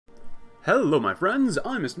Hello my friends,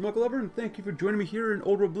 I'm Mr. Muckle Lover, and thank you for joining me here in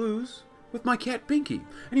Old World Blues with my cat Pinky.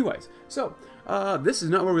 Anyways, so, this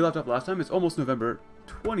is not where we left off last time. It's almost November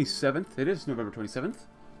 27th. It is November 27th,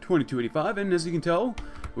 2285, and as you can tell,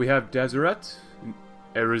 we have Deseret,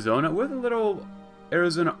 Arizona, with a little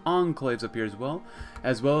Arizona enclaves up here as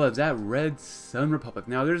well as that Red Sun Republic.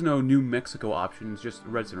 Now, there's no New Mexico option, it's just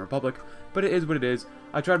Red Sun Republic, but it is what it is.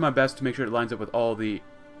 I tried my best to make sure it lines up with all the,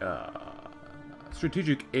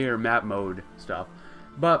 strategic air map mode stuff,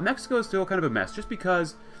 but Mexico is still kind of a mess just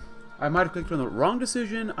because I might have clicked on the wrong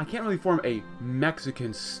decision. I can't really form a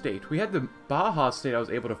Mexican state. We had the Baja state I was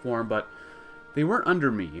able to form, but they weren't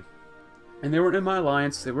under me and they weren't in my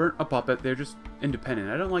alliance. They weren't a puppet. They're just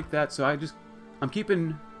independent. I don't like that, so I'm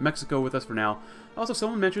keeping Mexico with us for now. Also,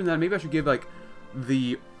 someone mentioned that maybe I should give like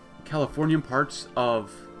the Californian parts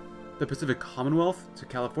of the Pacific Commonwealth to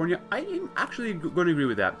California. I am actually going to agree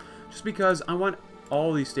with that, just because I want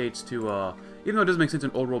all these states to, even though it doesn't make sense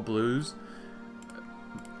in Old World Blues,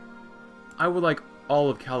 I would like all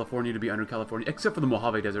of California to be under California, except for the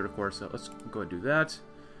Mojave Desert, of course. So let's go and do that.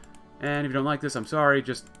 And if you don't like this, I'm sorry. It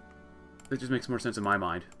just makes more sense in my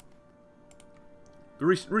mind.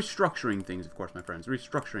 Restructuring things, of course, my friends.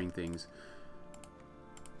 Restructuring things.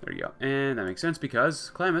 There you go. And that makes sense because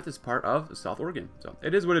Klamath is part of South Oregon. So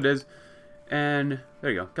it is what it is. And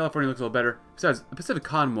there you go. California looks a little better. Besides, the Pacific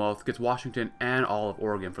Commonwealth gets Washington and all of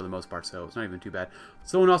Oregon for the most part, so it's not even too bad.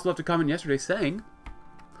 Someone also left a comment yesterday saying,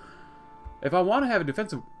 if I want to have a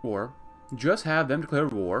defensive war, just have them declare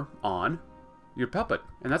war on your puppet.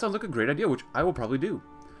 And that sounds like a great idea, which I will probably do.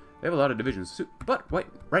 They have a lot of divisions. But wait,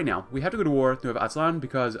 right now, we have to go to war with Aztlan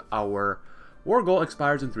because our war goal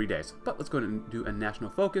expires in 3 days. But let's go ahead and do a national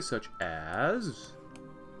focus, such as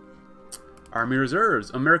Army Reserves.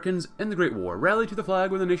 Americans in the Great War. Rally to the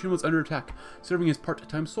flag when the nation was under attack. Serving as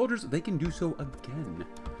part-time soldiers, they can do so again.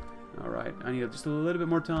 Alright, I need just a little bit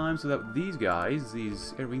more time so that these guys,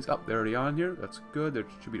 these air wings, they're already on here. That's good. They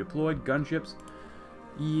should be deployed. Gunships.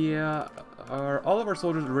 Yeah, all of our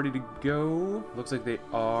soldiers are ready to go. Looks like they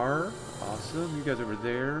are. Awesome. You guys over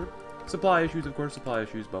there. Supply issues, of course. Supply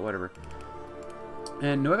issues, but whatever.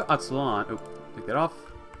 And Nueva Aztlan. Oh, take that off.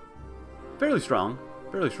 Fairly strong.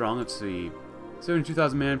 Fairly strong. Let's see.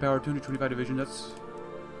 72,000 manpower, 225 division. That's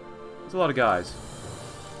a lot of guys.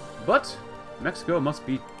 But Mexico must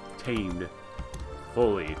be tamed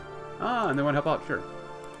fully. Ah, and they want to help out. Sure.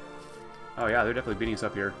 Oh yeah, they're definitely beating us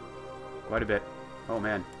up here. Quite a bit. Oh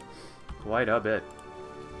man. Quite a bit.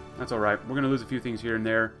 That's alright. We're going to lose a few things here and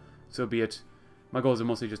there. So be it. My goal is to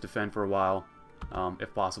mostly just defend for a while.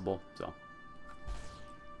 If possible. So.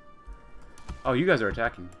 Oh, you guys are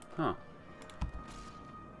attacking. Huh.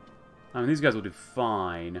 I mean, these guys will do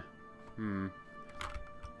fine.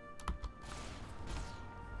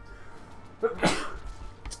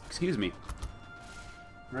 Excuse me.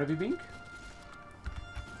 Ready, Bink?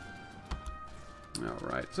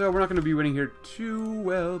 Alright, so we're not going to be winning here too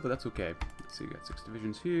well, but that's okay. Let's see, we got 6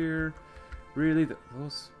 divisions here. Really? The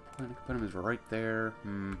lowest point I can put them is right there.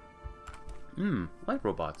 Light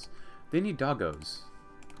robots. They need doggos.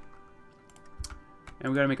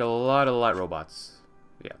 And we got to make a lot of light robots.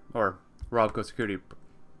 Yeah, or Robco Security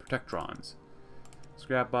Protectrons.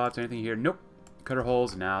 Scrap bots, anything here? Nope. Cutter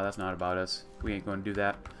holes? Nah, that's not about us. We ain't going to do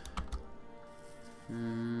that.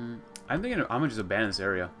 I'm thinking I'm going to just abandon this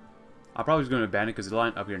area. I'm probably just going to abandon it because the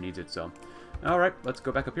line up here needs it, so. Alright, let's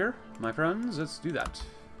go back up here, my friends. Let's do that.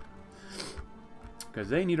 Because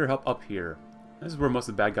they need our help up here. This is where most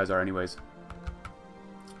of the bad guys are anyways.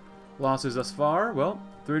 Losses thus far, well,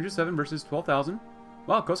 307 versus 12,000.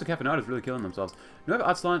 Wow, Costa Cafanata is really killing themselves. Nueva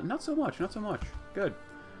Aztlan, not so much, not so much. Good.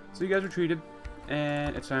 So you guys retreated,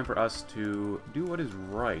 and it's time for us to do what is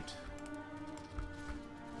right.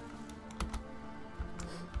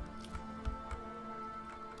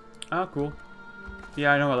 Oh, cool.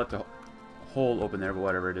 Yeah, I know I left a hole open there, but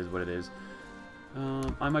whatever, it is what it is.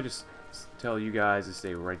 I might just tell you guys to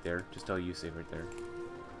stay right there. Just tell you to stay right there.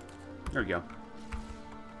 There we go.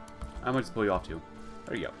 I might just pull you off too.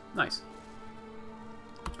 There you go. Nice.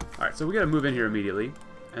 Alright, so we gotta move in here immediately.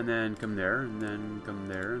 And then come there, and then come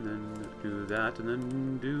there, and then do that, and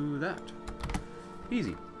then do that.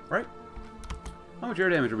 Easy, right? How much air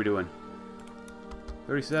damage are we doing?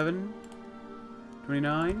 37?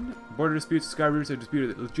 29. Border disputes. The Sky Readers have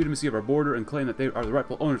disputed the legitimacy of our border and claim that they are the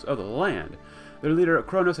rightful owners of the land. Their leader,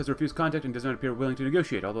 Kronos, has refused contact and does not appear willing to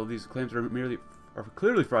negotiate. Although these claims are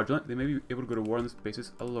clearly fraudulent, they may be able to go to war on this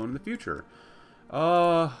basis alone in the future.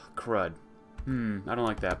 Crud. I don't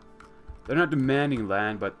like that. They're not demanding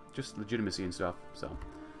land, but just legitimacy and stuff, so.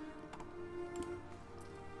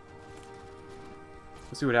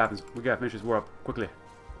 Let's see what happens. We gotta finish this war up quickly.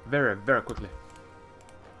 Very, very quickly.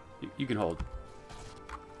 You can hold.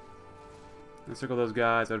 Encircle those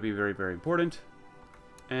guys. That would be very, very important.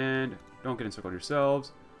 And don't get encircled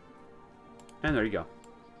yourselves. And there you go.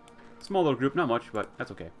 Small little group, not much, but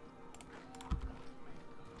that's okay.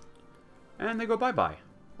 And they go bye-bye.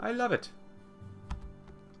 I love it.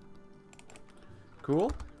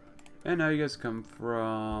 Cool. And now you guys come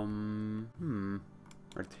from...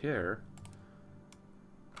 right here.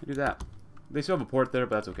 I do that. They still have a port there,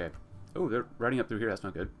 but that's okay. Oh, they're riding up through here. That's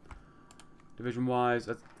not good. Division-wise,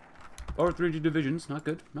 that's... Or 3 divisions. Not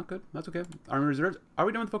good. Not good. That's okay. Army reserves. Are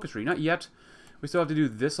we done with the focus tree? Not yet. We still have to do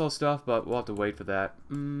this all stuff, but we'll have to wait for that.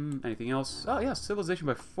 Anything else? Oh, yeah. Civilization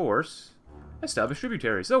by force. Establish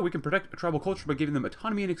tributaries. So we can protect a tribal culture by giving them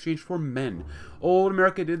autonomy in exchange for men. Old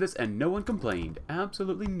America did this, and no one complained.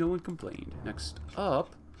 Absolutely no one complained. Next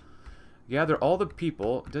up, gather all the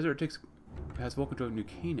people. Desert has full control of New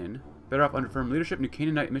Canaan. Better off under firm leadership. New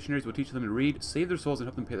Canaanite missionaries will teach them to read, save their souls, and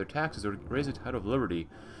help them pay their taxes, or raise the title of liberty.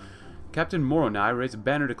 Captain Moroni raised a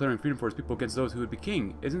banner declaring freedom for his people against those who would be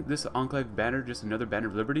king. Isn't this Enclave banner just another banner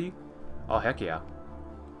of liberty? Oh, heck yeah.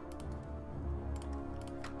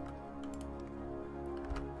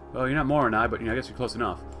 Well, you're not Moroni, but I guess you're close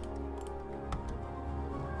enough.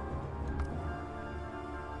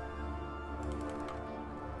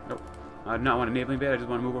 Nope. I do not want a naval invade. I just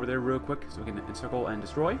want to move over there real quick so we can encircle and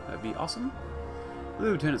destroy. That'd be awesome.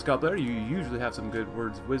 Lieutenant Scott Blair, you usually have some good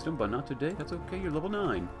words of wisdom, but not today. That's okay. You're level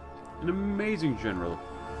 9. An amazing general.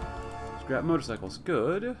 Scrap motorcycles.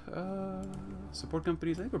 Good. Support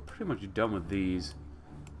companies. I think we're pretty much done with these.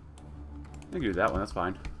 I can do that one. That's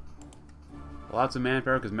fine. Lots of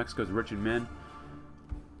manpower because Mexico's rich in men.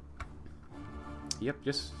 Yep,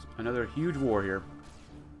 just another huge war here.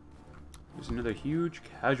 Just another huge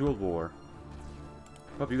casual war.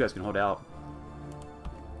 Hope you guys can hold out.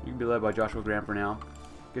 You can be led by Joshua Graham for now.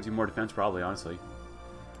 Gives you more defense probably, honestly.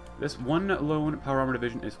 This one lone power armor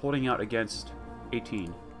division is holding out against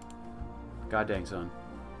 18. God dang, son.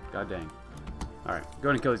 God dang. Alright, go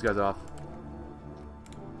ahead and kill these guys off.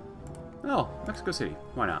 Oh, Mexico City.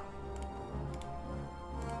 Why not?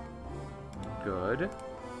 Good.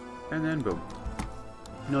 And then boom.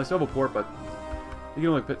 You know, they still have a port, but you can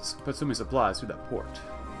only put so many supplies through that port.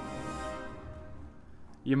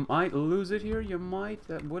 You might lose it here. You might.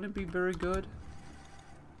 That wouldn't be very good.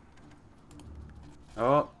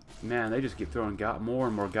 Oh, man, they just keep throwing more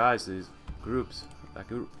and more guys to these groups.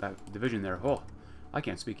 That division there. Oh, I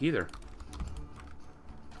can't speak either.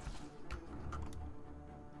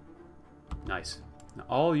 Nice. Now,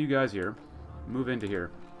 all you guys here, move into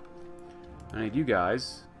here. I need you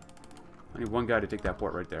guys. I need one guy to take that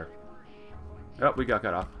port right there. Oh, we got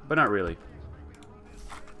cut off. But not really.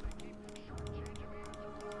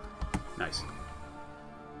 Nice.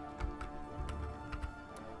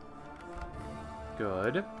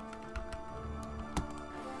 Good.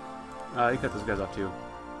 You cut those guys off too.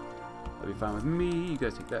 That'll be fine with me. You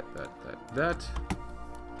guys take that.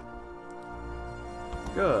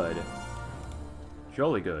 Good.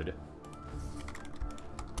 Jolly good.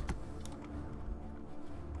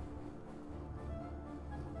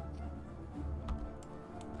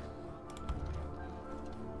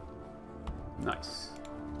 Nice.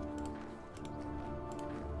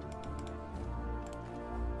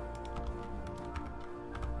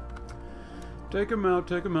 Take him out,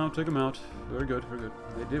 take him out, take him out. Very good, very good.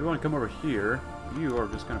 They did want to come over here. You are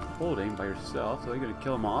just kind of holding by yourself, so you're going to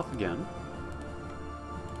kill him off again.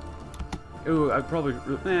 Ooh, I probably...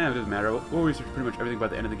 it doesn't matter. We'll research pretty much everything by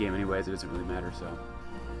the end of the game anyways. It doesn't really matter, so...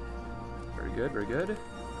 Very good, very good.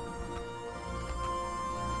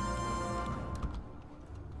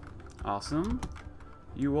 Awesome.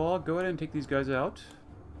 You all go ahead and take these guys out.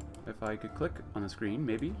 If I could click on the screen,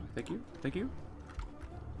 maybe. Thank you. Thank you.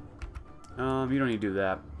 You don't need to do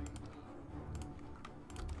that.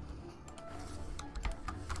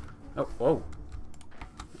 Oh, whoa.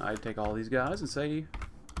 I'd take all these guys and say,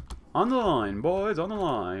 on the line, boys, on the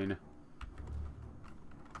line.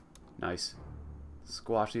 Nice.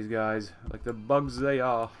 Squash these guys like the bugs they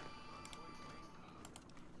are.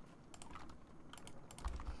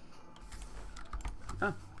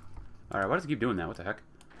 Huh. Alright, why does it keep doing that? What the heck?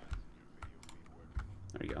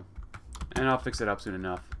 There you go. And I'll fix it up soon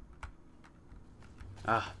enough.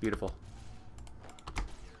 Ah, beautiful.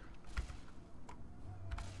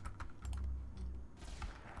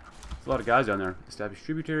 There's a lot of guys down there. Establish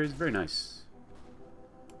tributaries. Very nice.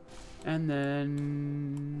 And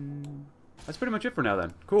then... that's pretty much it for now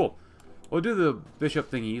then. Cool. We'll do the bishop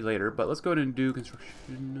thingy later, but let's go ahead and do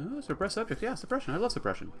construction. Suppress subjects. Yeah, suppression. I love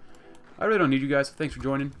suppression. I really don't need you guys. Thanks for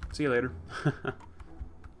joining. See you later.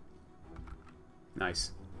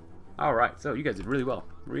 Nice. Alright, so you guys did really well.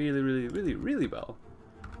 Really, really, really, really well.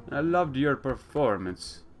 And I loved your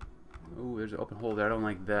performance. Oh, there's an open hole there. I don't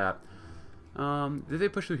like that. Did they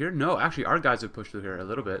push through here? No, actually, our guys have pushed through here a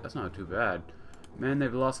little bit. That's not too bad. Man,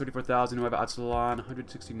 they've lost 34,000. We have Atsalon,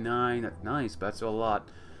 169. That's nice, but that's still a lot.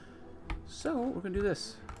 So, we're going to do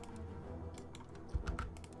this.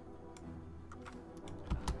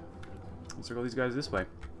 Let's circle these guys this way.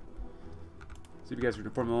 See if you guys can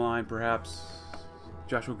form the line, perhaps.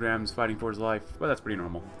 Joshua Graham's fighting for his life. Well, that's pretty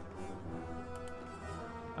normal.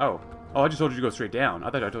 Oh. Oh, I just told you to go straight down. I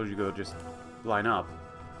thought I told you to go just line up.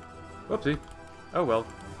 Whoopsie. Oh, well.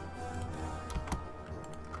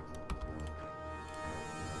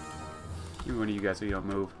 Give me one of you guys so you don't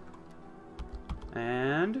move.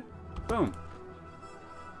 And... boom.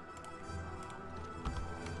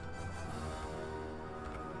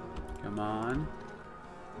 Come on.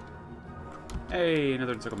 Hey,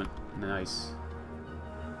 another encirclement. Nice.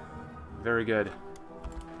 Very good.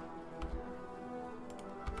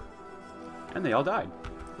 And they all died.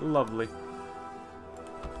 Lovely.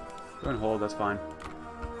 Go and hold, that's fine.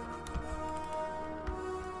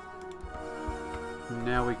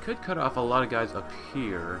 Now we could cut off a lot of guys up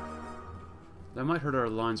here. That might hurt our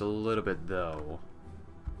lines a little bit, though.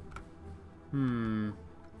 You know,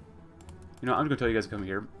 I'm just gonna tell you guys to come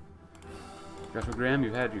here. Joshua Graham,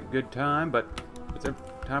 you've had a good time, but it's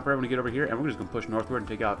time for everyone to get over here, and we're just gonna push northward and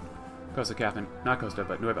take out Costa Captain. Not Costa,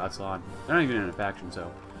 but Nueva Atsalan. They're not even in a faction,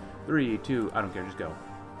 so 3, 2, I don't care, just go.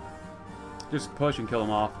 Just push and kill them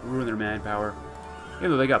off, ruin their manpower.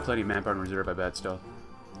 Even though they got plenty of manpower in reserve, I bet, still.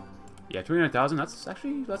 Yeah, 29,000, that's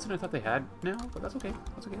actually less than I thought they had now, but that's okay.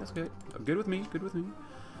 That's okay, that's okay. Good with me, good with me.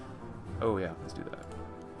 Oh yeah, let's do that.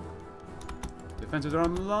 Defenses are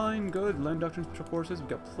online, good. Land doctrines, patrol forces, we've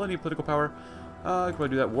got plenty of political power. I could probably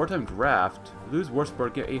do that. Wartime draft. Lose war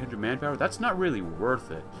support, get 800 manpower. That's not really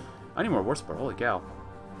worth it. I need more war support, holy cow.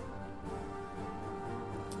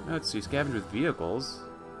 Let's see, scavenge with vehicles.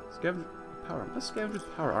 Scavenge power. Let's scavenge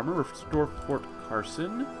with power armor. Restore Fort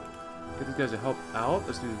Carson. Get these guys to help out.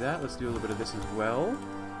 Let's do that. Let's do a little bit of this as well.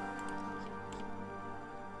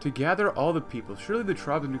 To gather all the people. Surely the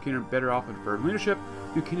tribes of New Canaan are better off with firm leadership.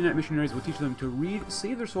 New Canaanite missionaries will teach them to read,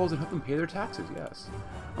 save their souls, and help them pay their taxes. Yes.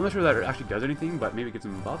 I'm not sure that it actually does anything, but maybe it gives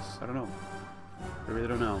them buffs. I don't know. I really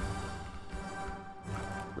don't know.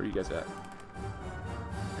 Where are you guys at?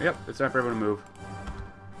 Yep, it's time for everyone to move.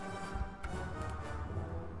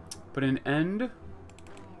 Put an end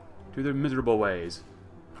to their miserable ways.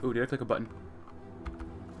 Ooh, did I click a button?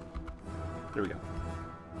 There we go.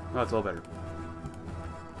 Oh, it's all better.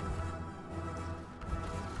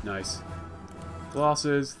 Nice.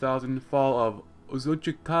 Losses, 1,000, fall of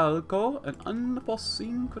Subjugation, an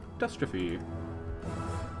unforeseen catastrophe.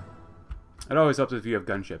 It always helps if you have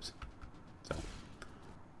gunships. So,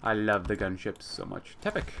 I love the gunships so much.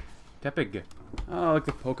 Tepig. Oh, like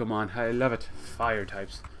the Pokemon. I love it. Fire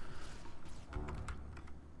types.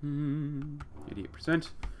 88%.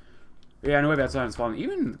 Yeah, no way that sign is falling.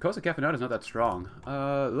 Even Costa Cafanata is not that strong.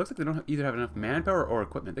 It looks like they don't either have enough manpower or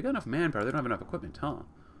equipment. They got enough manpower, they don't have enough equipment, huh?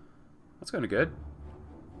 That's kind of good.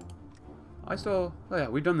 Oh yeah,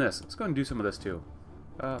 we've done this. Let's go and do some of this too.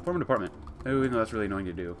 Form a department. Oh, even though that's really annoying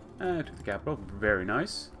to do. Took the capital. Very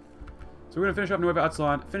nice. So we're going to finish off Nueva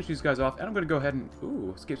Atsalan, finish these guys off, and I'm going to go ahead and...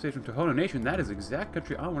 Ooh, escape safe from Tohono Nation. That is the exact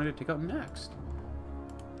country I wanted to take out next.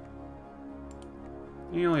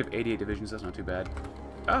 You only have 88 divisions, that's not too bad.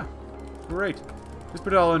 Ah, great. Just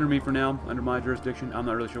put it all under me for now, under my jurisdiction. I'm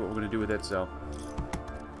not really sure what we're going to do with it, so...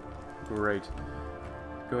 Great.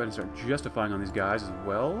 Go ahead and start justifying on these guys as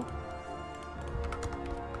well.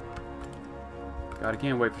 God, I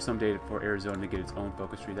can't wait for someday for Arizona to get its own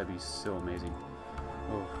focus tree. That'd be so amazing.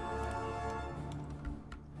 Oh.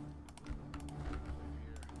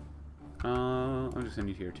 I'm just gonna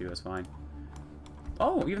need here too, that's fine.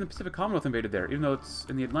 Oh, even the Pacific Commonwealth invaded there, even though it's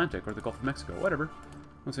in the Atlantic or the Gulf of Mexico. Whatever.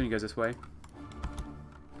 I'll send you guys this way.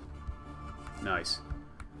 Nice.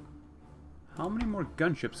 How many more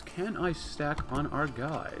gunships can I stack on our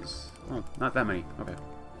guys? Oh, not that many. Okay.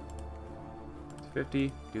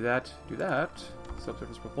 50. Do that. Do that.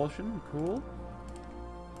 Subsurface propulsion. Cool.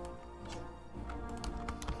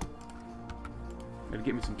 Gotta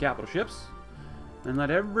get me some capital ships. And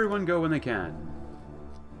let everyone go when they can.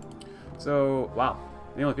 So, wow.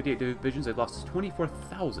 They only have 58 divisions. They've lost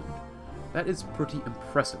 24,000. That is pretty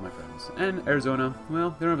impressive, my friends. And Arizona,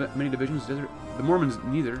 well, they don't have that many divisions. The Mormons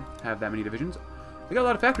neither have that many divisions. They got a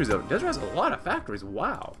lot of factories, though. Desert has a lot of factories.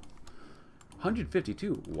 Wow.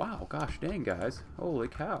 152. Wow. Gosh dang, guys. Holy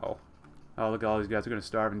cow. Oh, look at all these guys are going to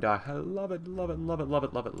starve and die. I love it, love it, love it, love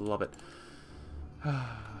it, love it, love it.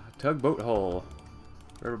 Tugboat hull.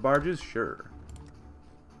 River barges? Sure.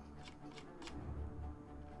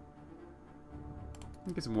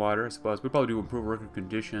 Get some water, I suppose. We'd probably do improve worker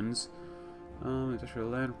conditions. Industrial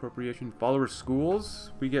land appropriation. Follower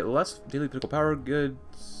schools. We get less daily political power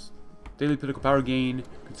goods. Daily political power gain.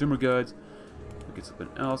 Consumer goods. We get something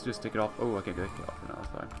else. Just take it off. Oh, I can't take it off for now. That's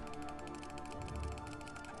fine.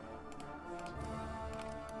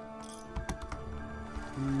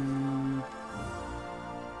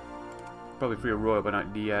 Probably free a royal, but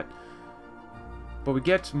not D yet. But we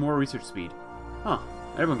get more research speed. Huh.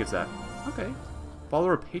 Everyone gets that. Okay.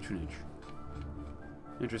 Follower patronage.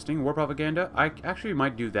 Interesting. War propaganda. I actually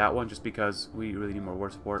might do that one just because we really need more war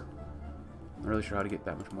support. I'm not really sure how to get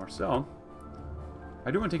that much more. So,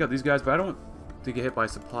 I do want to take out these guys, but I don't want to get hit by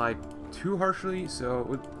supply too harshly.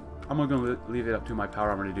 So, I'm going to leave it up to my power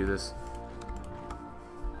armor to do this.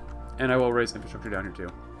 And I will raise infrastructure down here too.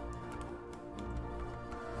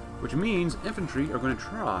 Which means infantry are going to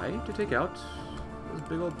try to take out those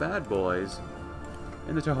big old bad boys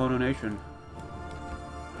in the Tohono Nation.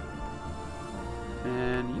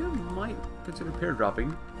 And you might consider pair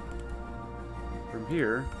dropping from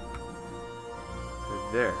here to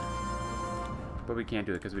there. But we can't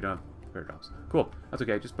do it because we don't have pair drops. Cool. That's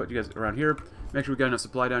okay. Just put you guys around here. Make sure we got enough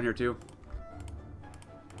supply down here too.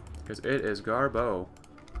 Because it is garbo.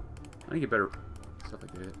 I need to get better stuff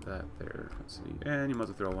like that there. Let's see. And you might as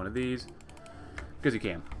well throw one of these. Because you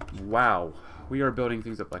can. Wow. We are building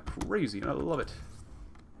things up like crazy. And I love it.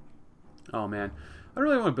 Oh man. I don't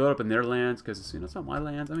really want to build up in their lands because, you know, it's not my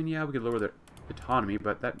lands. I mean, yeah, we could lower their autonomy,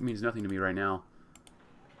 but that means nothing to me right now.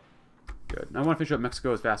 Good. I want to finish up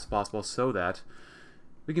Mexico as fast as possible so that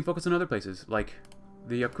we can focus on other places, like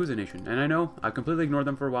the Yakuza Nation. And I know I completely ignored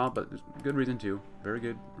them for a while, but there's good reason to. Very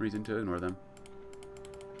good reason to ignore them.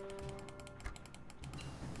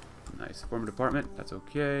 Nice. Form a department. That's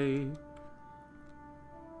okay.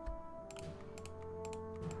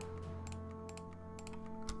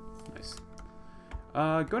 Nice. Go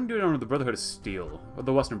ahead and do it under the Brotherhood of Steel, or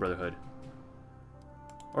the Western Brotherhood,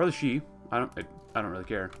 or the Shi. I don't really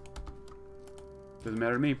care. Doesn't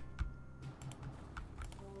matter to me.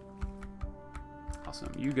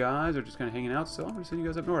 Awesome. You guys are just kind of hanging out, so I'm gonna send you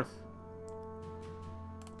guys up north,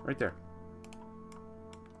 right there,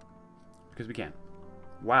 because we can.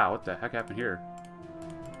 Wow, what the heck happened here?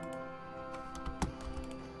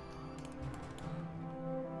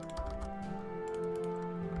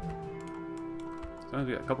 So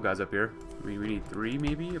we got a couple guys up here. I mean, we need 3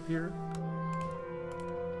 maybe up here.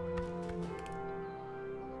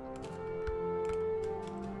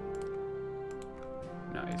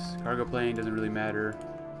 Nice. Cargo plane doesn't really matter.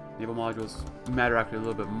 Naval modules matter actually a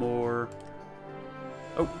little bit more.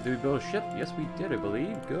 Oh, did we build a ship? Yes, we did, I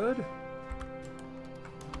believe. Good.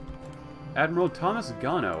 Admiral Thomas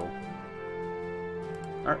Gano.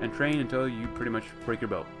 Alright, and train until you pretty much break your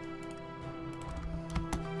boat.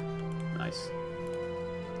 Nice.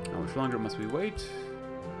 How much longer must we wait?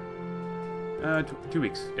 2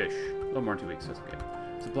 weeks-ish. A little more than 2 weeks, that's okay.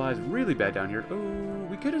 Supplies really bad down here. Oh,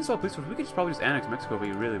 we could install police force. We could probably just annex Mexico if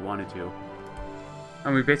we really wanted to. I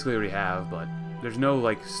mean, we basically already have, but there's no,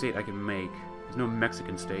 like, state I can make. There's no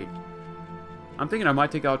Mexican state. I'm thinking I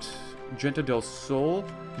might take out Genta del Sol,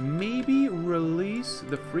 maybe release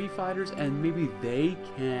the free fighters, and maybe they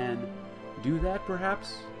can do that,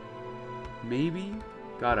 perhaps? Maybe?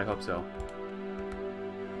 God, I hope so.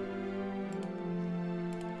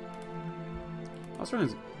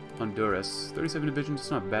 Australia's Honduras. 37 divisions,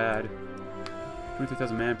 it's not bad.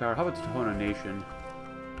 23,000 manpower. How about the Tohono Nation?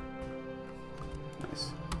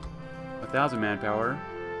 Nice. 1,000 manpower.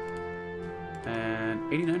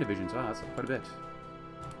 And 89 divisions. Wow, that's quite a bit.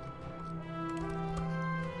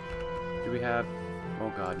 Do we have...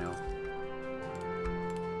 Oh god, no.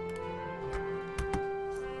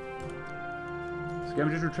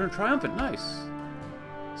 Scavengers return triumphant. Nice.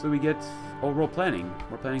 So we get overall planning.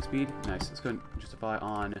 More planning speed. Nice. Let's go and justify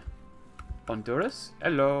on Honduras.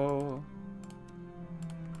 Hello.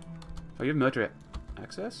 Oh, you have military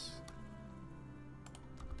access?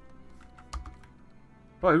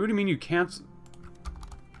 Oh, what do you mean you cancel?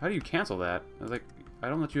 How do you cancel that? I was like, I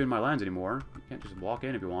don't let you in my lands anymore. You can't just walk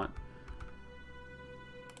in if you want.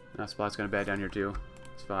 Now, supply's kind of bad down here too.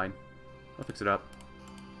 It's fine. I'll fix it up.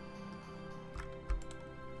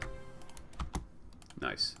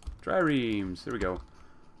 Nice. Triremes. There we go.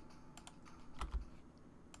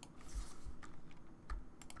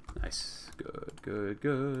 Nice. Good, good,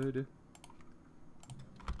 good.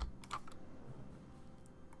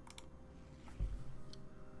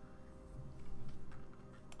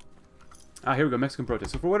 Ah, here we go, Mexican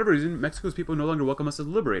protest. So for whatever reason, Mexico's people no longer welcome us as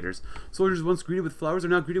liberators. Soldiers once greeted with flowers are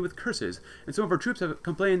now greeted with curses. And some of our troops have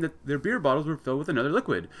complained that their beer bottles were filled with another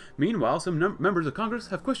liquid. Meanwhile, some members of Congress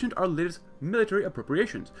have questioned our latest military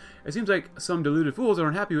appropriations. It seems like some deluded fools are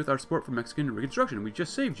unhappy with our support for Mexican reconstruction. We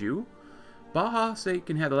just saved you. Baja State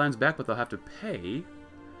can have the lands back, but they'll have to pay.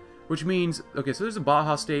 Which means, okay, so there's a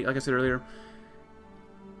Baja State, like I said earlier.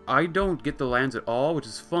 I don't get the lands at all, which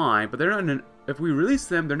is fine, but they're not in an, if we release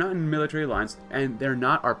them, they're not in military lines, and they're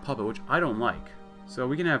not our puppet, which I don't like. So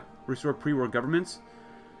we can have restore pre-war governments.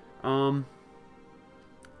 I'm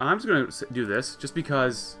just going to do this, just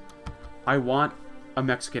because I want a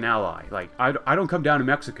Mexican ally. Like, I don't come down to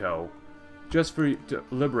Mexico just for to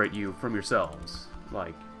liberate you from yourselves.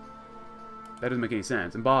 Like, that doesn't make any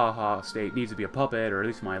sense. And Baja State needs to be a puppet, or at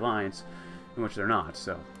least my alliance, in which they're not,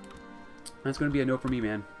 so that's going to be a no for me,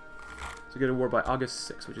 man. So get a war by August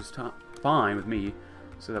 6th, which is fine with me,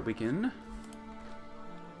 so that we can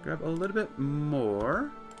grab a little bit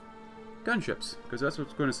more gunships, because that's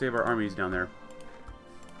what's going to save our armies down there.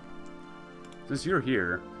 Since you're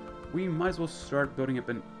here, we might as well start building up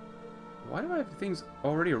an... Why do I have things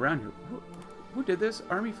already around here? Who did this?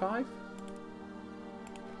 Army 5?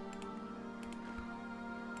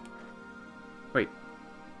 Wait.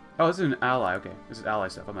 Oh, this is an ally. Okay, this is ally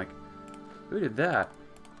stuff. I'm like, who did that?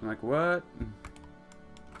 I'm like, what?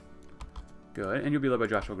 Good. And you'll be led by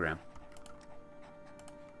Joshua Graham.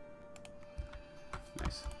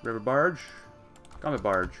 Nice. River barge. Combat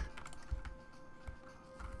barge.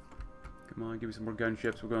 Come on, give me some more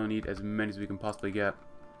gunships. We're going to need as many as we can possibly get.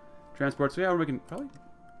 Transports. So yeah, we're making probably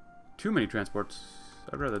too many transports.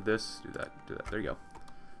 I'd rather this. Do that. Do that. There you go.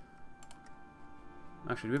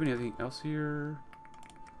 Actually, do we have anything else here?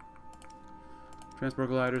 Transport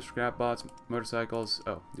gliders, scrap bots, motorcycles.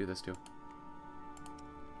 Oh, do this too.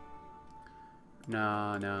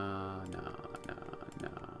 Nah.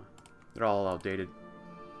 They're all outdated.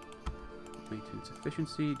 Maintenance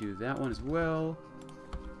efficiency, do that one as well.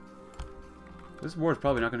 This war is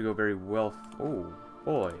probably not going to go very well. Oh,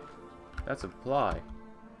 boy. That's a fly.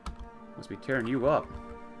 Must be tearing you up.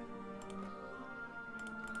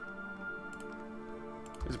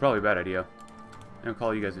 This is probably a bad idea. I'll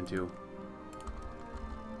call you guys in too.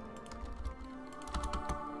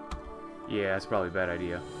 Yeah, it's probably a bad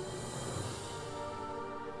idea.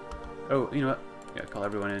 Oh, you know what? Yeah, call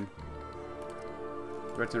everyone in.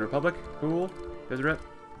 Redstone Republic. Cool. Deseret.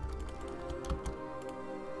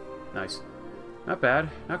 Nice. Not bad.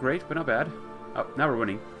 Not great, but not bad. Oh, now we're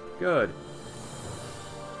winning. Good.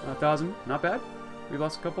 1,000. Not bad. We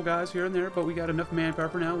lost a couple guys here and there, but we got enough manpower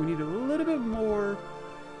for now. We need a little bit more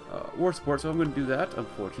war support, so I'm going to do that,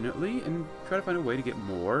 unfortunately, and try to find a way to get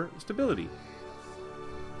more stability.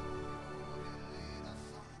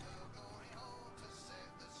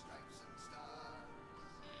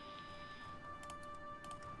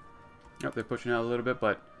 Yep, they're pushing out a little bit,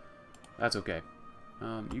 but that's okay.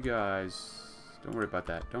 You guys, don't worry about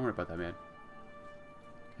that. Don't worry about that, man.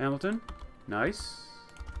 Hamilton, nice.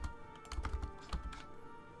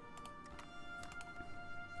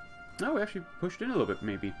 No, we actually pushed in a little bit,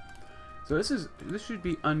 maybe. So this should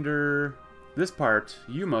be under this part.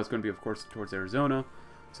 Yuma is going to be, of course, towards Arizona.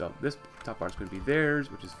 So this top part is going to be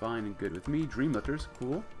theirs, which is fine and good with me. Dreamlifters,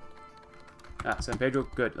 cool. Ah, San Pedro,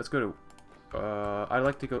 good. Let's go to. I'd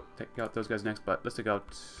like to go take out those guys next, but let's take out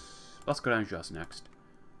Las Granjas next.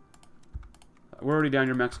 We're already down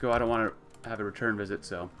here in Mexico. I don't want to have a return visit,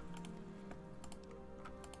 so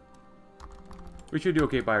we should do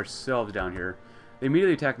okay by ourselves down here. They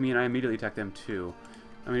immediately attack me, and I immediately attack them too.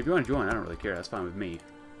 I mean, if you want to join, I don't really care. That's fine with me.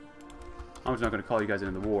 I'm just not going to call you guys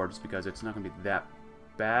into the war just because it's not going to be that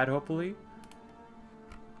bad, hopefully.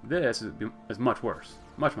 This is much worse.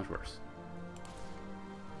 Much, much worse.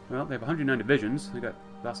 Well, they have 109 divisions. They got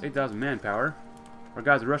lost 8,000 manpower. Our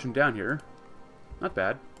guys are rushing down here. Not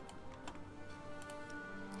bad.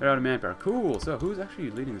 They're out of manpower. Cool. So, who's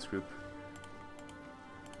actually leading this group?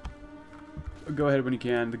 Go ahead when you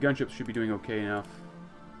can. The gunships should be doing okay enough.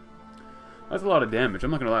 That's a lot of damage.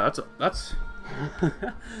 I'm not gonna lie. That's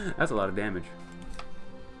that's a lot of damage.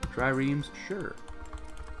 Triremes, sure.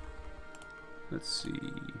 Let's see.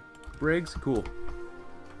 Briggs, cool.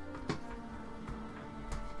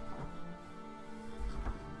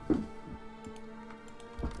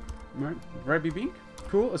 Right, BB?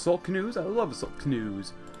 Cool. Assault canoes. I love assault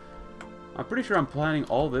canoes. I'm pretty sure I'm planning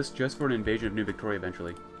all this just for an invasion of New Victoria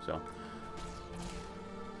eventually. So,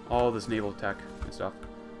 all this naval tech and stuff.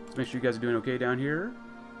 Let's make sure you guys are doing okay down here.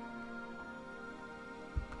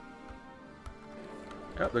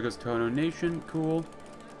 Oh, there goes Tono Nation. Cool.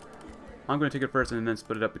 I'm going to take it first and then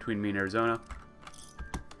split it up between me and Arizona.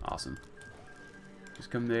 Awesome.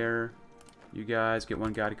 just come there. You guys get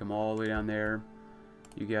one guy to come all the way down there.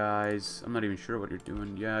 You guys, I'm not even sure what you're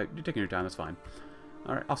doing. Yeah, you're taking your time, that's fine.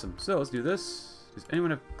 Alright, awesome. So, let's do this. Does anyone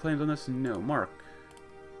have claims on this? No. Mark.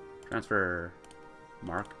 Transfer.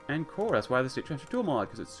 Mark and core. That's why the state transfer tool mod,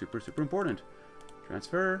 because it's super, super important.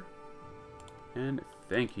 Transfer. And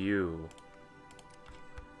thank you.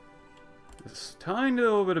 This tiny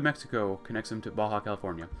little bit of Mexico connects them to Baja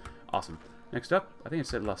California. Awesome. Next up, I think it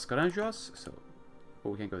said Las Granjas. So, oh,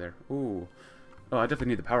 we can't go there. Ooh. Oh, I definitely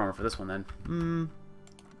need the power armor for this one then.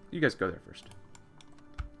 You guys go there first.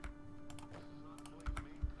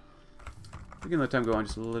 We can let time go on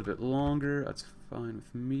just a little bit longer. That's fine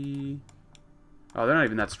with me. Oh, they're not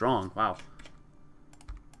even that strong. Wow.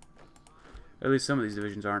 At least some of these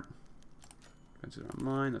divisions aren't. Defenses are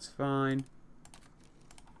online. That's fine.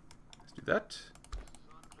 Let's do that.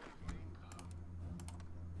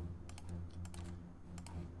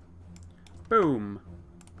 Boom.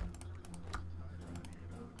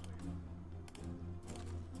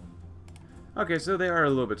 Okay, so they are a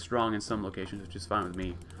little bit strong in some locations, which is fine with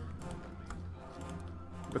me.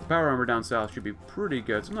 But the power armor down south should be pretty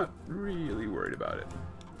good, so I'm not really worried about it.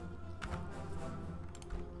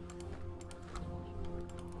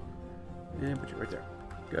 And put you right there.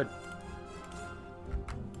 Good.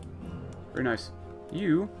 Very nice.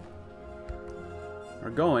 You are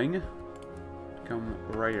going to come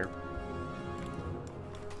right here.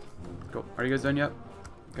 Go. Are you guys done yet?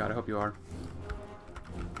 God, I hope you are.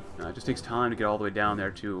 It just takes time to get all the way down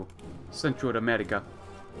there to Central America.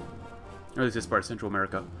 Or at least this part of Central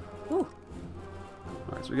America. Whew.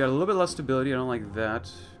 Alright, so we got a little bit less stability. I don't like that.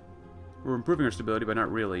 We're improving our stability, but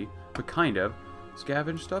not really. But kind of.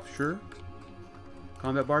 Scavenge stuff, sure.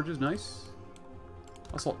 Combat barges, nice.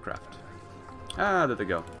 Assault craft. Ah, there they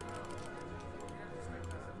go.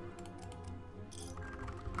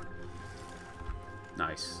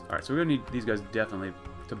 Nice. Alright, so we're gonna need these guys definitely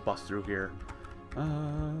to bust through here.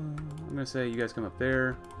 I'm gonna say you guys come up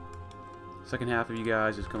there. Second half of you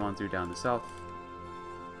guys just come on through down the south.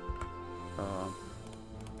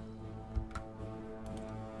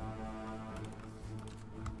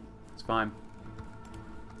 It's fine.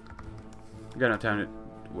 We got enough time to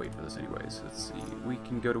wait for this anyways. Let's see. We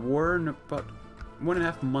can go to war in about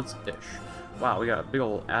 1.5 months-ish. Wow, we got a big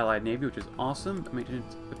old allied navy, which is awesome.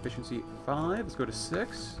 Maintenance efficiency 5. Let's go to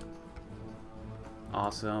 6.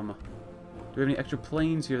 Awesome. Do we have any extra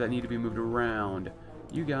planes here that need to be moved around?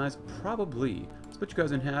 You guys, probably. Let's put you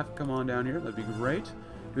guys in half. Come on down here. That'd be great. Do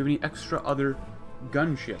we have any extra other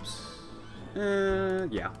gunships?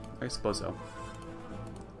 Yeah, I suppose so.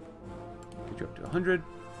 Get you up to 100.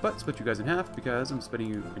 But split you guys in half because I'm splitting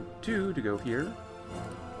you in 2 to go here.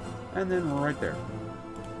 And then right there.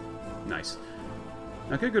 Nice.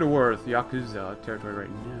 Now, I could go to war with Yakuza territory right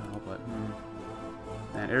now, but...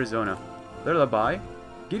 And Arizona. They're led by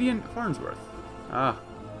Gideon Farnsworth. Ah,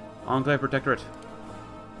 Enclave Protectorate.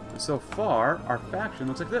 And so far, our faction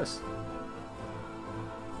looks like this.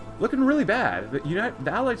 Looking really bad. The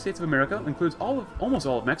Allied States of America includes almost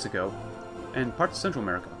all of Mexico and parts of Central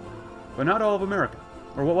America, but not all of America,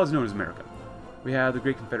 or what was known as America. We have the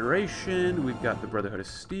Great Confederation, we've got the Brotherhood of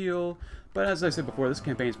Steel, but as I said before, this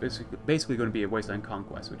campaign is basically going to be a wasteland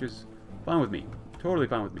conquest, which is fine with me. Totally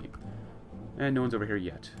fine with me. And no one's over here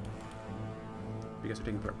yet. You guys are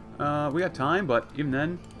taking forever. We got time, but even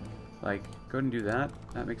then, like, go ahead and do that.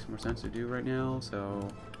 That makes more sense to do right now, so...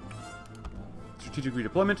 Strategic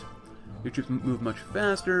redeployment. Your troops move much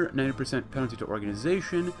faster. 90% penalty to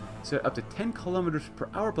organization. Set up to 10 kilometers per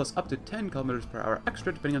hour plus up to 10 kilometers per hour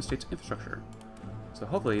extra depending on state's infrastructure. So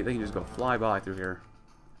hopefully they can just go fly by through here.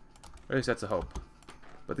 Or at least that's the hope.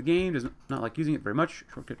 But the game does not like using it very much.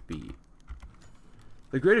 Shortcut B.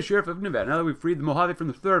 The greatest sheriff of Nevada. Now that we've freed the Mojave from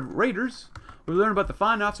the third raiders, we've learned about the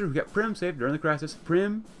fine officer who got Prim saved during the crisis.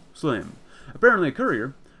 Prim Slim. Apparently a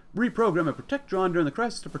courier reprogrammed a protect drone during the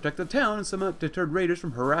crisis to protect the town and somehow deterred raiders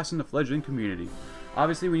from harassing the fledgling community.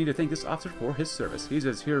 Obviously, we need to thank this officer for his service. He's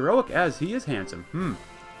as heroic as he is handsome.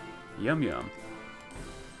 Yum yum.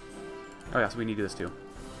 Oh yeah, so we need this too.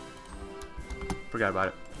 Forgot about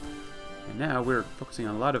it. And now we're focusing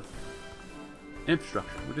on a lot of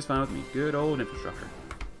infrastructure, which is fine with me. Good old infrastructure.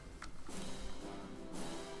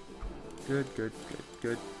 Good, good, good,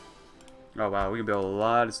 good. Oh wow, we can build a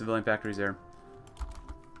lot of civilian factories there.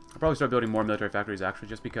 I'll probably start building more military factories, actually,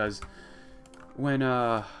 just because when,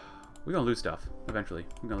 we're gonna lose stuff, eventually.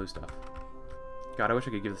 We're gonna lose stuff. God, I wish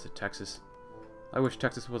I could give this to Texas. I wish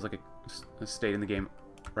Texas was like a state in the game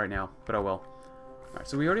right now, but oh well. Alright,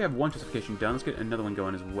 so we already have one justification done. Let's get another one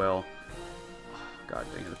going as well. Oh, God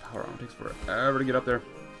dang it, the power armor takes forever to get up there.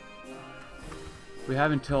 We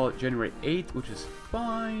have until January 8th, which is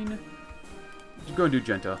fine. Just go and do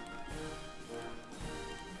Genta.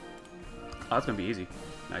 Oh, that's gonna be easy.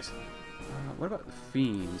 Nice. What about the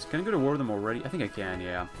Fiends? Can I go to war with them already? I think I can,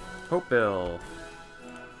 yeah. Hope Bill.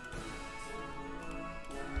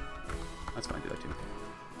 That's fine, do that too.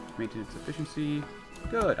 Maintenance efficiency.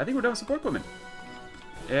 Good. I think we're done with support equipment.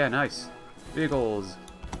 Yeah, nice. Vehicles.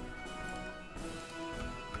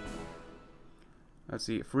 Let's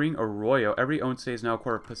see. Freeing Arroyo. Every owned state is now a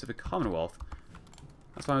quarter of Pacific Commonwealth.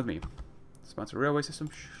 That's fine with me. Sponsor railway system.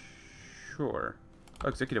 Sure. Oh,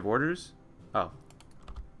 executive orders. Oh.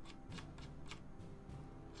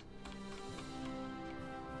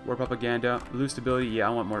 War propaganda. Lose stability. Yeah,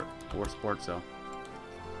 I want more war support, so.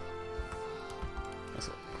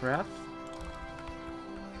 Vessel craft.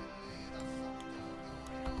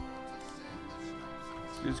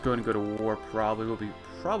 So just go ahead and go to war. Probably will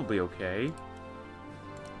be okay.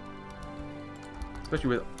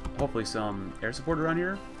 Especially with hopefully some air support around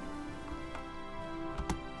here.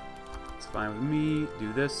 It's fine with me.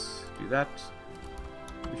 Do this. Do that.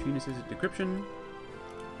 Machine assisted decryption.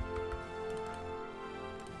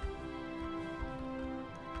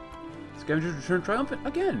 Scavengers return triumphant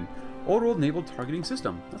again. Old world naval targeting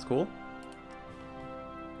system. That's cool.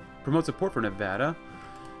 Promote support for Nevada.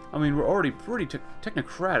 I mean, we're already pretty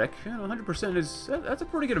technocratic. You know, 100% is that's a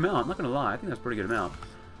pretty good amount. I'm not gonna lie. I think that's a pretty good amount.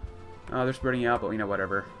 They're spreading out, but you know,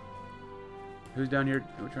 whatever. Who's down here?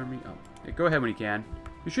 Which army? Oh, yeah, go ahead when you can.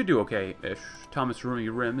 You should do okay-ish. Thomas Roomy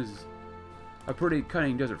Rim is a pretty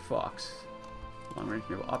cunning desert fox. Long range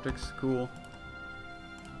naval optics, cool.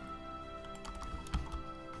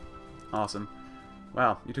 Awesome.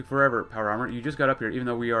 Wow, you took forever, Power Armor. You just got up here, even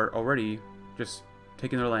though we are already just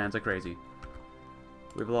taking their lands like crazy.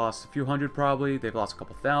 We've lost a few hundred, probably. They've lost a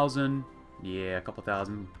couple thousand. Yeah, a couple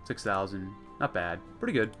thousand. 6,000. Not bad.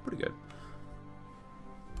 Pretty good. Pretty good.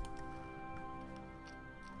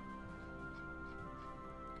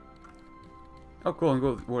 Oh, cool. And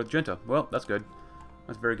go with war with Genta. Well, that's good.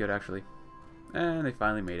 That's very good, actually. And they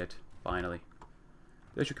finally made it. Finally.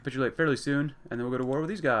 They should capitulate fairly soon, and then we'll go to war with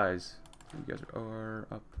these guys. You guys are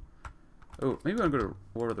up. Oh, maybe I'm going to go to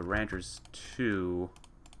war with the ranchers, too.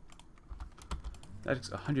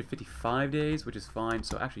 That's 155 days, which is fine.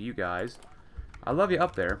 So, actually, you guys, I love you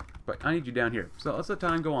up there, but I need you down here. So, let's let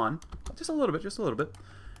time go on. Just a little bit.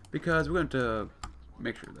 Because we're going to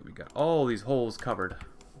make sure that we got all these holes covered.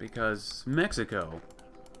 Because Mexico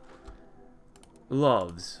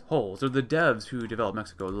loves holes. Or the devs who develop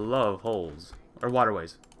Mexico love holes. Or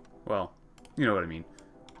waterways. Well, you know what I mean.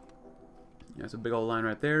 Yeah, that's a big old line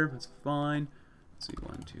right there. That's fine. Let's see,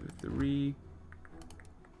 1, 2, 3.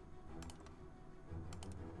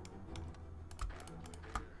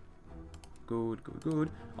 Good.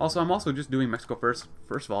 Also, I'm also just doing Mexico first.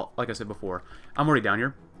 First of all, like I said before, I'm already down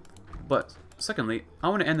here. But, secondly, I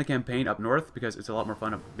want to end the campaign up north because it's a lot more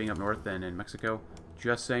fun being up north than in Mexico.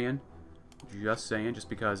 Just saying. Just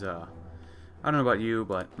because, I don't know about you,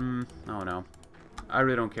 but, I don't know. I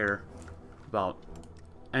really don't care about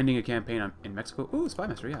ending a campaign in Mexico. Ooh, Spy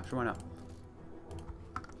Master, yeah, sure, why not?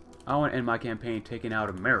 I want to end my campaign taking out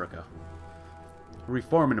America.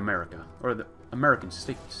 Reforming America. Or the American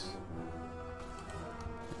states.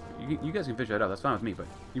 You guys can fish that out, that's fine with me, but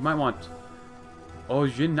you might want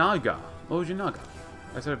Ojinaga.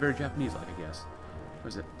 I said it very Japanese-like, I guess. What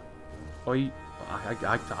is it? I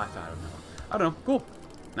don't know. I don't know. Cool.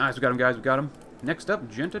 Nice, we got him, guys. We got him. Next up,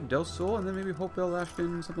 Genta del Sol, and then maybe Hopewell,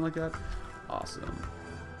 Ashton, something like that. Awesome.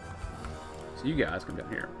 So you guys come down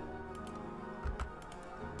here.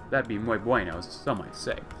 That'd be muy bueno, as some might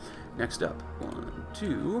say. Next up, 1,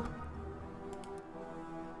 2.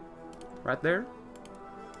 Right there.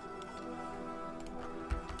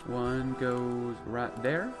 One goes right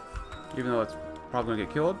there, even though it's probably gonna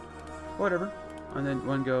get killed. Whatever. And then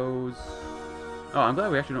one goes. Oh, I'm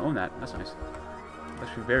glad we actually don't own that. That's nice. That's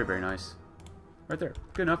actually very, very nice. Right there.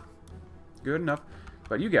 Good enough. Good enough.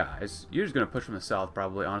 But you guys, you're just gonna push from the south,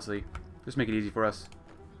 probably. Honestly, just make it easy for us.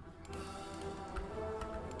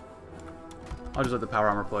 I'll just let the power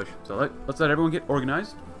armor push. So let's let everyone get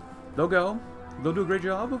organized. They'll go. They'll do a great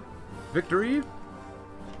job. Victory.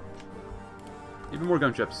 Even more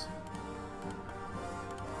gunships.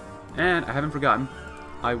 And I haven't forgotten,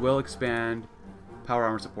 I will expand power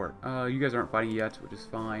armor support. You guys aren't fighting yet, which is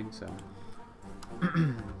fine, so.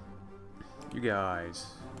 You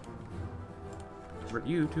guys. Convert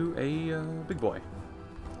you to a big boy.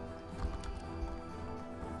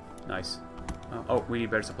 Nice. Oh, we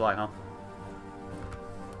need better supply, huh?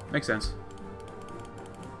 Makes sense.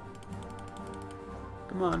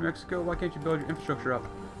 Come on, Mexico, why can't you build your infrastructure up?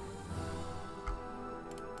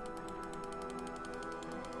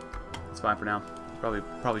 fine for now.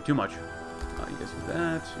 Probably too much. You guys do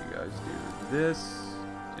that. You guys do this.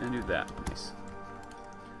 And do that. Nice.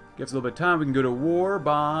 Gives us a little bit of time. We can go to war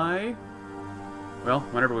by... well,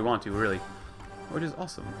 whenever we want to, really. Which is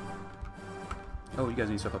awesome. Oh, you guys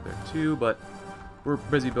need stuff up there too, but we're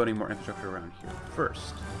busy building more infrastructure around here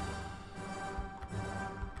first.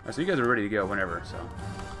 Alright, so you guys are ready to go whenever, so...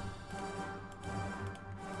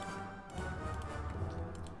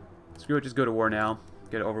 screw it, just go to war now.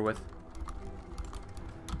 Get it over with.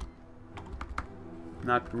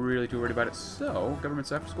 Not really too worried about it. So, government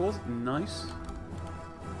staff for schools, nice.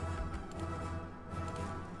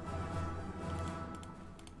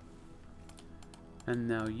 And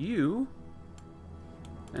now you.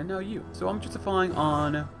 And now you. So I'm justifying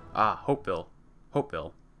on Hopeville.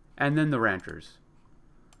 Hopeville. And then the ranchers.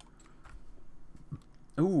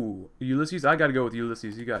 Ooh, Ulysses. I gotta go with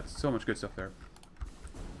Ulysses. You got so much good stuff there.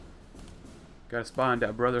 Got a spy on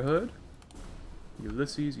that Brotherhood.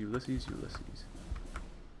 Ulysses, Ulysses, Ulysses.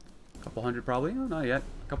 Couple hundred probably. Oh, not yet.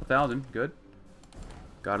 Couple thousand. Good.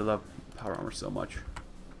 Gotta love power armor so much.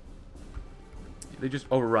 They just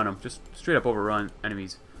overrun them. Just straight up overrun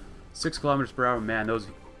enemies. 6 kilometers per hour. Man, those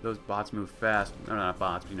bots move fast. No, not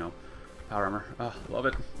bots, but, you know, power armor. Oh, love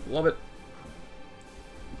it. Love it.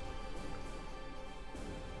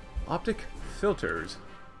 Optic filters.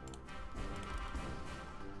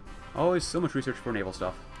 Always so much research for naval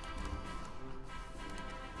stuff.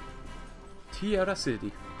 Tierra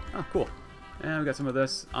City. Oh, cool. And we got some of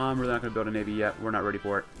this. I'm really not going to build a navy yet. We're not ready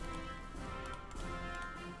for it.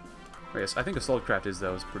 Oh, yes, I think Assaultcraft is,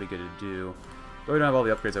 though, is pretty good to do. But we don't have all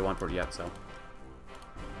the upgrades I want for it yet, so...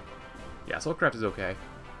 yeah, Assaultcraft is okay.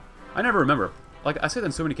 I never remember. Like, I said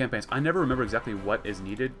in so many campaigns, I never remember exactly what is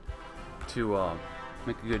needed to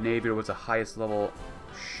make a good navy or what's the highest level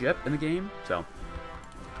ship in the game. So,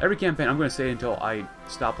 every campaign I'm going to say until I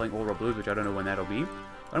stop playing Old World Blues, which I don't know when that'll be.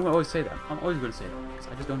 But I'm going to always say that. I'm always going to say that,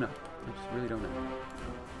 because I just don't know. I just really don't know.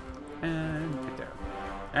 And right there.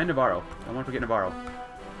 And Navarro. I want to forget Navarro.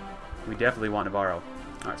 We definitely want Navarro.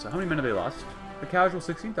 Alright, so how many men have they lost? The casual,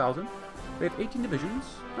 16,000. They have 18 divisions.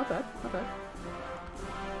 Not bad, not bad.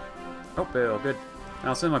 Oh, Bill, good. And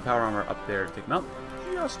I'll send my power armor up there to take them out.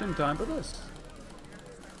 Just in time for this.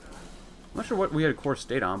 I'm not sure what we had a core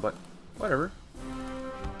state on, but whatever.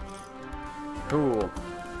 Cool.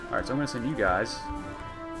 Alright, so I'm going to send you guys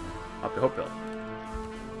up to Hopeville.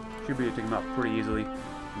 Should be able to take them out pretty easily.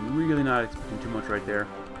 Really not expecting too much right there.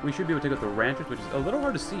 We should be able to take out the ranchers, which is a little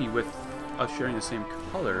hard to see with us sharing the same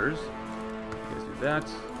colors. You guys do that.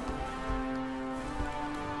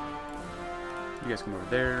 You guys come over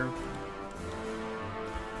there.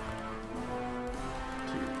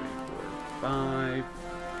 2, 3, 4, 5.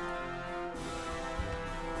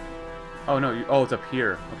 Oh no! Oh, it's up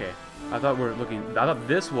here. Okay. I thought we were looking. I thought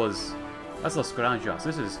this was. That's Las Granjas.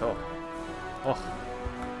 This is. Oh. Oh.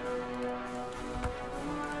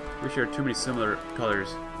 We share too many similar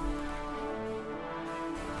colors.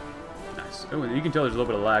 Nice. Oh, and you can tell there's a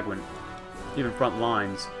little bit of lag when even front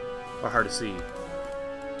lines are hard to see.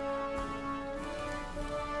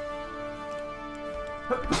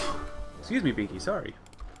 Excuse me, Binky. Sorry.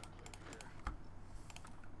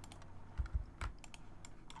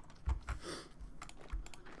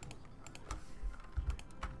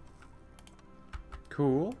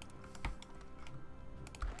 Cool.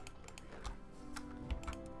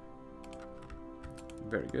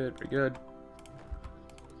 Very good, very good.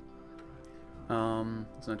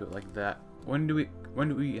 Let's not do it like that. When do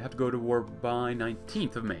we have to go to war by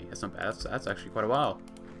 19th of May? That's not bad. That's actually quite a while.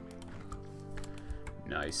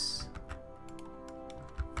 Nice.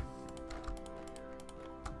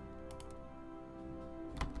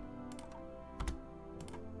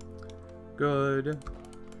 Good.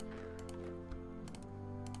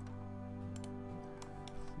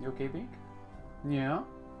 You okay, Bink? Yeah.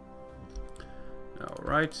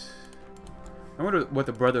 Alright. I wonder what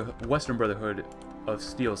the Western Brotherhood of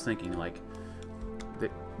Steel is thinking. Like,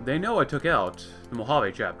 they know I took out the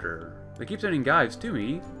Mojave chapter. They keep sending guides to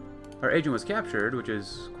me. Our agent was captured, which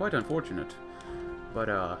is quite unfortunate. But,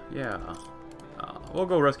 yeah. We'll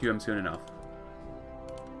go rescue him soon enough.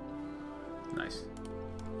 Nice.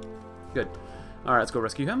 Good. Alright, let's go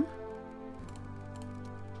rescue him.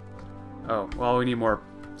 Oh, well, we need more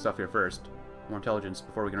stuff here first. More intelligence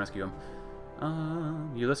before we can rescue him.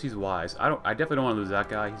 Ulysses Wise. I definitely don't want to lose that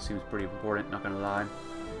guy. He seems pretty important, not gonna lie.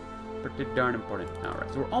 Pretty darn important.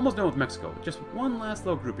 Alright, so we're almost done with Mexico. Just one last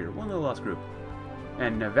little group here. One little last group.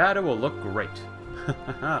 And Nevada will look great.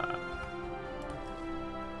 Haha.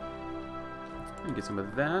 Get some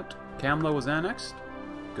of that. Kamla was annexed.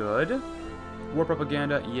 Good. War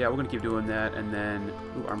propaganda, yeah, we're gonna keep doing that, and then,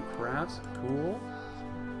 ooh, armed crafts, cool.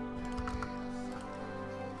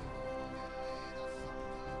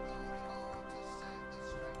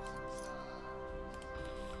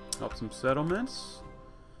 Help some settlements.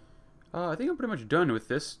 I think I'm pretty much done with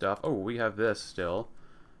this stuff. Oh, we have this still.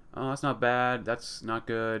 That's not bad. That's not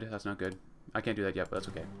good. That's not good. I can't do that yet, but that's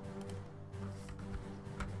okay.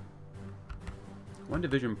 1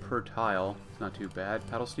 division per tile. It's not too bad.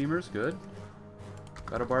 Paddle steamers, good.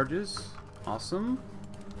 Battle barges, awesome.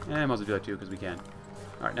 And I might as well do that too, because we can.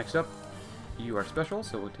 Alright, next up. You are special,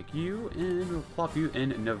 so we'll take you, and we'll plop you in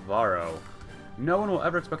Navarro. No one will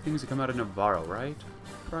ever expect things to come out of Navarro, right?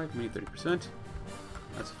 Right, we need 30%.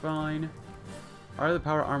 That's fine. Are the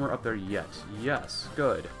power armor up there yet? Yes,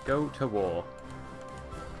 good. Go to war.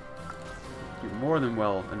 You're more than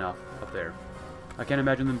well enough up there. I can't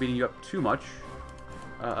imagine them beating you up too much.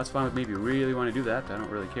 That's fine with me if you really want to do that. I don't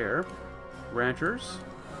really care. Ranchers.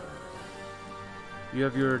 You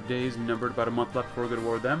have your days numbered, about a month left before we go to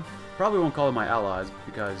war with them. Probably won't call them my allies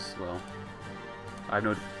because, well, I have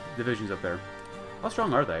no divisions up there. How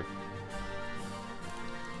strong are they?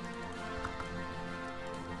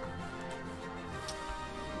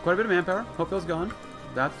 Quite a bit of manpower. Hope those gone.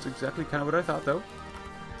 That's exactly kind of what I thought, though.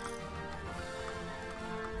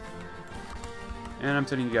 And I'm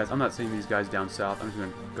sending you guys. I'm not sending these guys down south. I'm just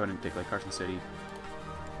going to go ahead and take like Carson City.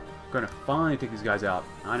 I'm going to finally take these guys out.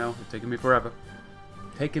 I know it's taking me forever.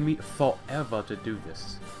 Taking me forever to do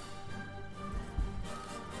this.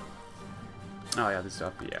 Oh yeah, this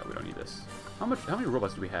stuff. Yeah, we don't need this. How many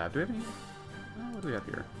robots do we have? Do we have any? What do we have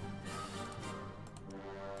here?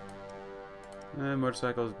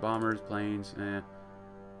 Motorcycles, bombers, planes.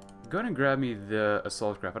 Go ahead and grab me the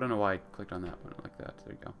assault craft. I don't know why I clicked on that one like that.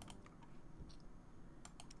 There you go.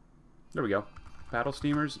 There we go. Paddle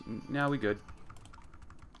steamers. Now we good.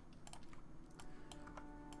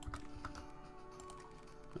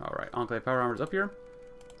 Alright, Enclave power armor's up here.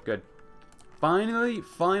 Good. Finally.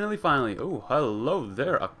 Oh, hello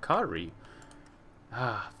there, Akari.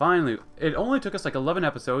 Finally. It only took us like 11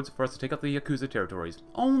 episodes for us to take out the Yakuza territories.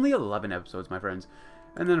 Only 11 episodes, my friends.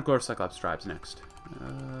 And then, of course, Cyclops Tribes next.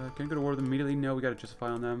 Can I go to war with them immediately? No, we gotta justify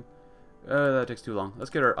on them. That takes too long. Let's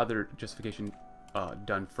get our other justification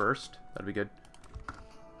done first. That'll be good.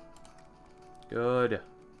 Good.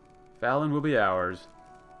 Fallon will be ours.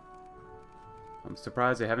 I'm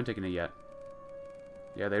surprised they haven't taken it yet.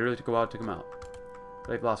 Yeah, they really took a while to take them out.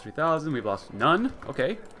 They've lost 3,000. We've lost none.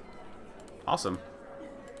 Okay. Awesome.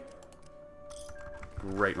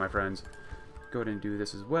 Great, my friends. Go ahead and do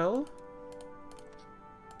this as well.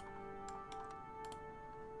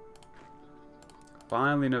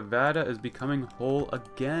 Finally, Nevada is becoming whole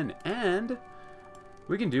again. And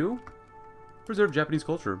we can do preserve Japanese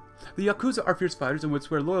culture. The Yakuza are fierce fighters and would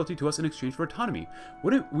swear loyalty to us in exchange for autonomy.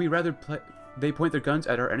 Wouldn't we rather they point their guns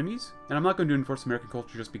at our enemies? And I'm not going to enforce American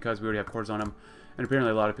culture just because we already have quarters on them. And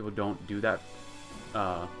apparently a lot of people don't do that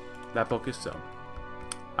that focus, so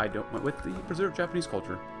I went with the preserve Japanese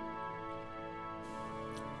culture.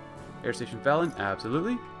 Air Station Fallon,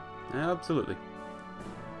 absolutely. Absolutely.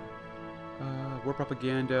 War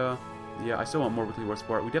propaganda. Yeah, I still want more weekly war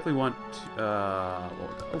support. We definitely want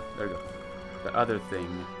oh, there we go. The other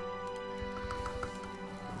thing.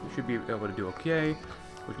 We should be able to do okay.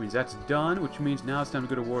 Which means that's done, which means now it's time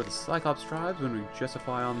to go to war with the Cyclops tribes when we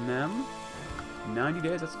justify on them. 90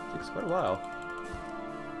 days, that's quite a while.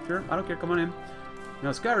 Sure, I don't care, come on in.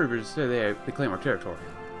 Now, Sky Reavers say they claim our territory,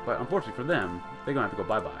 but unfortunately for them, they're going to have to go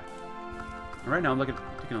bye-bye. And right now, I'm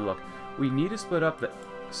taking a look. We need to split up the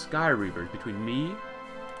Sky Reavers between me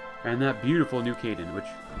and that beautiful new Caden, which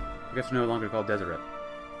I guess are no longer called Deseret.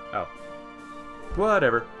 Oh.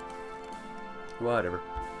 Whatever. Whatever.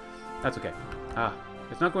 That's okay.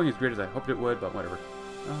 It's not going as great as I hoped it would, but whatever.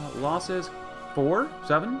 Losses, 4,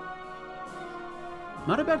 7.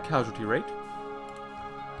 Not a bad casualty rate.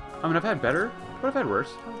 I mean, I've had better, but I've had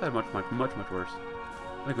worse. I've had much worse.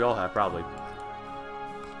 I think we all have, probably.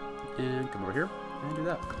 And come over here and do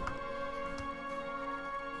that.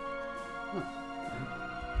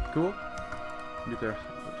 Oh. Cool. Nuclear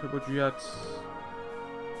turbojets.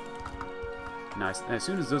 Nice. And as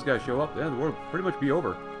soon as those guys show up, yeah, the war will pretty much be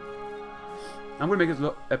over. I'm going to make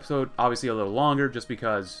this episode obviously a little longer just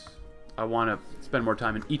because I want to spend more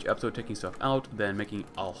time in each episode taking stuff out than making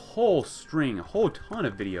a whole ton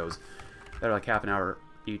of videos that are like half an hour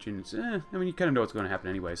each. And it's, I mean, you kind of know what's going to happen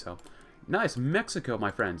anyway, so. Nice. Mexico, my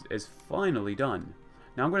friends, is finally done.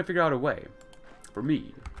 Now I'm going to figure out a way for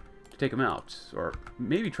me to take them out, or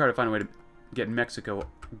maybe try to find a way to get Mexico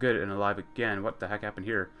good and alive again. What the heck happened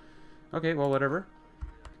here? Okay, well, whatever.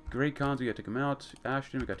 Great Khans, we got to take them out.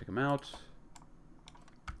 Ashton, we got to take them out.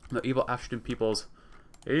 The evil Ashton peoples.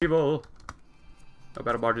 Evil! Oh,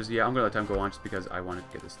 battle barges. Yeah, I'm gonna let time go on just because I wanted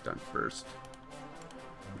to get this done first.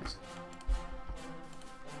 Nice.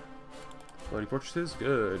 Floating fortresses.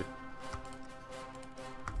 Good.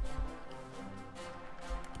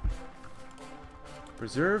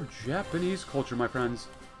 Preserve Japanese culture, my friends.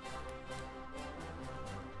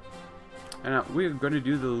 And now we're going to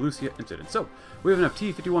do the Lucia incident. So, we have enough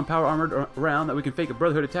T-51 power armored around that we can fake a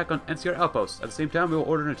Brotherhood attack on NCR outposts. At the same time, we will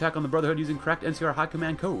order an attack on the Brotherhood using cracked NCR high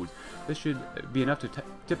command codes. This should be enough to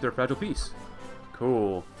tip their fragile peace.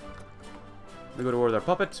 Cool. They go to war with our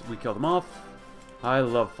puppets. We kill them off. I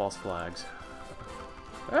love false flags.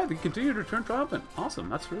 Alright, they continue to return triumphant. Awesome.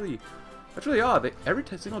 That's really odd. Every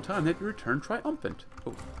single time they return triumphant.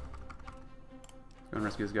 Oh. Go and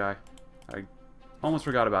rescue this guy. I almost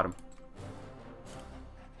forgot about him.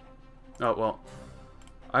 Oh, well.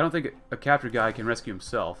 I don't think a captured guy can rescue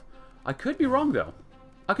himself. I could be wrong, though.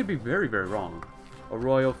 I could be very, very wrong. A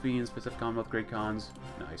Royal Fiends, Pacific Commonwealth, Great Khans.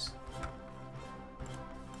 Nice.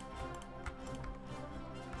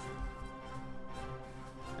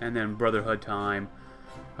 And then Brotherhood time.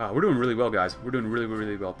 We're doing really well, guys. We're doing really,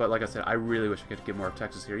 really well. But like I said, I really wish I could get more of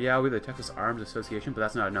Texas here. Yeah, we have the Texas Arms Association, but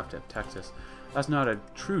that's not enough to have Texas. That's not a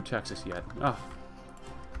true Texas yet. Oh.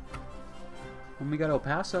 When we got El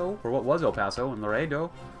Paso, or what was El Paso, and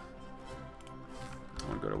Laredo. I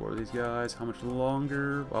want to go to war with these guys. How much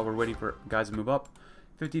longer? While we're waiting for guys to move up.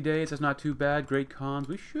 50 days, that's not too bad. Great Khans.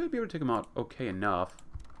 We should be able to take them out okay enough.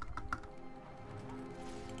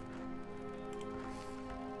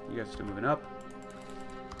 You guys are still moving up.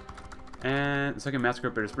 And the second massacre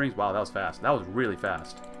of Bitter Springs. Wow, that was fast. That was really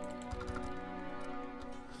fast.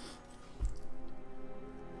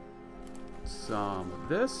 Some of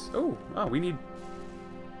this. Oh, we need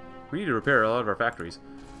to repair a lot of our factories.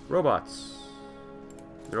 Robots.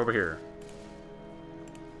 They're over here.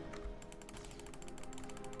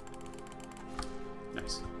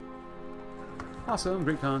 Nice. Awesome.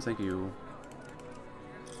 Great Khans, thank you.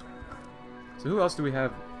 So who else do we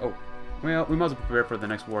have? Oh, well, we might as well prepare for the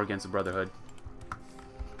next war against the Brotherhood.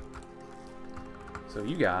 So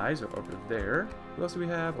you guys are over there. Who else do we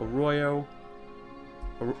have? Arroyo.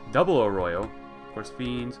 Double Arroyo. Of course,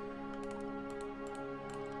 Fiends.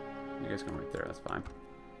 You guys come right there, that's fine.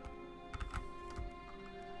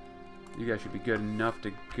 You guys should be good enough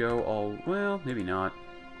to go all... Well, maybe not.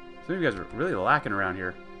 Some of you guys are really lacking around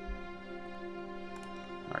here.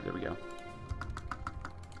 Alright, there we go.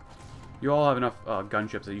 You all have enough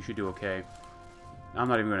gunships that you should do okay. I'm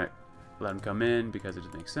not even going to let them come in because it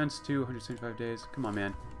just makes sense to. 175 days. Come on,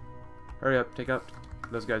 man. Hurry up. Take out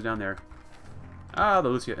those guys down there. Ah, the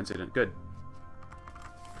Lucia incident. Good.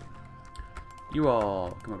 You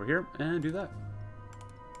all come over here and do that.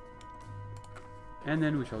 And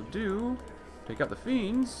then we shall take out the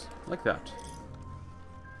Fiends like that.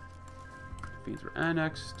 Fiends were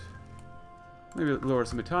annexed. Maybe lower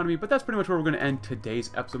some autonomy, but that's pretty much where we're going to end today's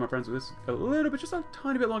episode, my friends. With this a little bit, just a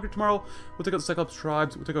tiny bit longer. Tomorrow, we'll take out the Cyclops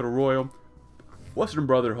tribes, we'll take out Arroyo, Western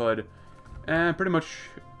Brotherhood, and pretty much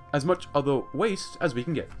as much of the waste as we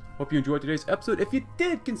can get. Hope you enjoyed today's episode. If you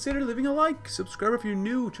did, consider leaving a like, subscribe if you're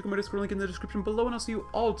new, check out my Discord link in the description below, and I'll see you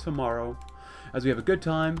all tomorrow as we have a good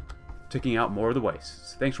time taking out more of the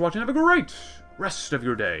waste. Thanks for watching, have a great rest of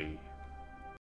your day.